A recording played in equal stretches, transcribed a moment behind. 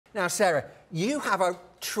Now, Sarah, you have a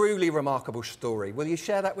truly remarkable story. Will you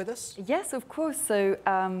share that with us? Yes, of course. So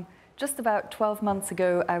just about 12 months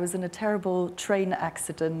ago, I was in a terrible train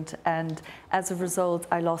accident, and as a result,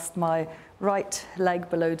 I lost my right leg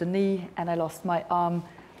below the knee and I lost my arm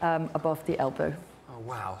above the elbow. Oh,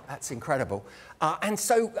 wow, that's incredible. And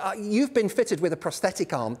so you've been fitted with a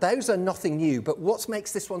prosthetic arm. Those are nothing new, but what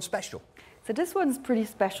makes this one special? So this one's pretty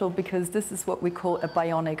special because this is what we call a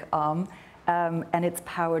bionic arm, and it's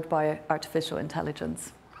powered by artificial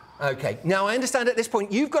intelligence. OK. Now, I understand at this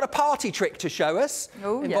point you've got a party trick to show us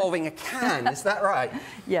involving a can. Is that right?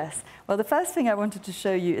 Yes. Well, the first thing I wanted to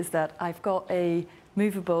show you is that I've got a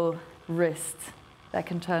movable wrist that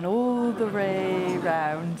can turn all the way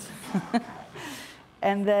round.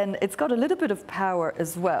 And then it's got a little bit of power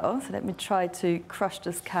as well. So let me try to crush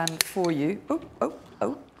this can for you. Oh, oh,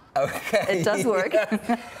 oh. OK. It does work.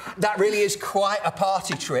 That really is quite a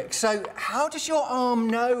party trick. So how does your arm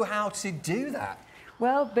know how to do that?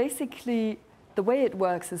 Well, basically, the way it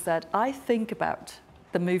works is that I think about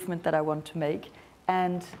the movement that I want to make,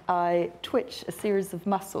 and I twitch a series of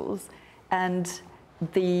muscles, and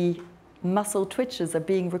the muscle twitches are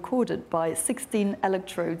being recorded by 16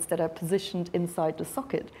 electrodes that are positioned inside the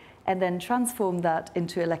socket, and then transform that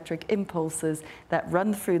into electric impulses that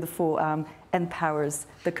run through the forearm and powers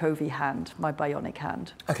the Covey hand, my bionic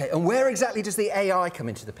hand. OK, and where exactly does the AI come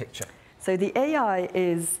into the picture? So the AI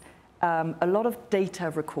is a lot of data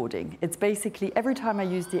recording. It's basically every time I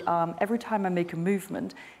use the arm, every time I make a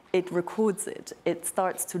movement, it records it. It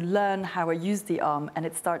starts to learn how I use the arm, and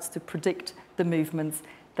it starts to predict the movements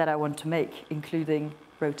that I want to make, including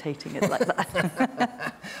rotating it like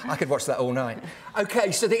that. I could watch that all night.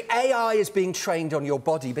 OK, so the AI is being trained on your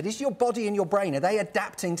body, but is your body and your brain, are they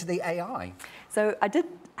adapting to the AI? So I did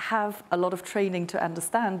have a lot of training to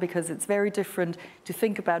understand, because it's very different to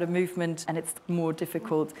think about a movement and it's more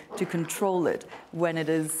difficult to control it when it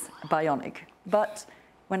is bionic. But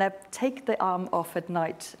when I take the arm off at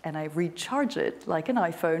night and I recharge it like an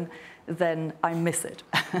iPhone, then I miss it.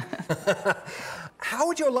 How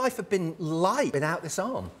would your life have been like without this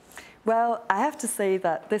arm? Well, I have to say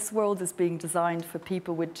that this world is being designed for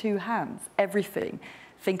people with two hands, everything.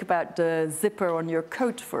 Think about the zipper on your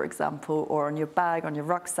coat, for example, or on your bag, on your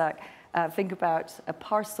rucksack. Think about a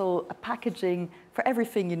parcel, a packaging. For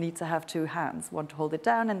everything, you need to have two hands, one to hold it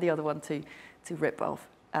down and the other one to rip off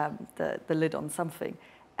the lid on something.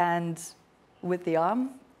 And with the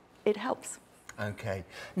arm, it helps. OK.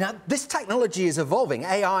 Now, this technology is evolving.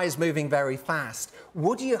 AI is moving very fast.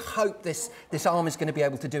 What do you hope this arm is going to be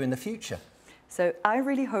able to do in the future? So I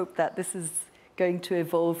really hope that this is going to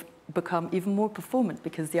evolve, become even more performant,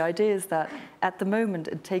 because the idea is that at the moment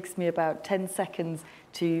it takes me about 10 seconds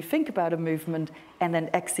to think about a movement and then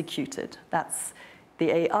execute it. That's the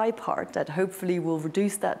AI part that hopefully will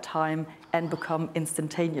reduce that time and become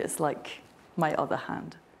instantaneous, like my other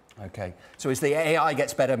hand. OK. So as the AI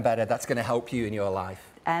gets better and better, that's going to help you in your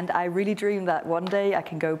life? And I really dream that one day I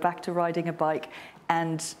can go back to riding a bike,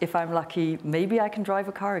 and if I'm lucky, maybe I can drive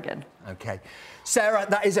a car again. OK. Sarah,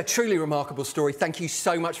 that is a truly remarkable story. Thank you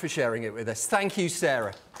so much for sharing it with us. Thank you,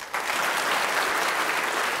 Sarah.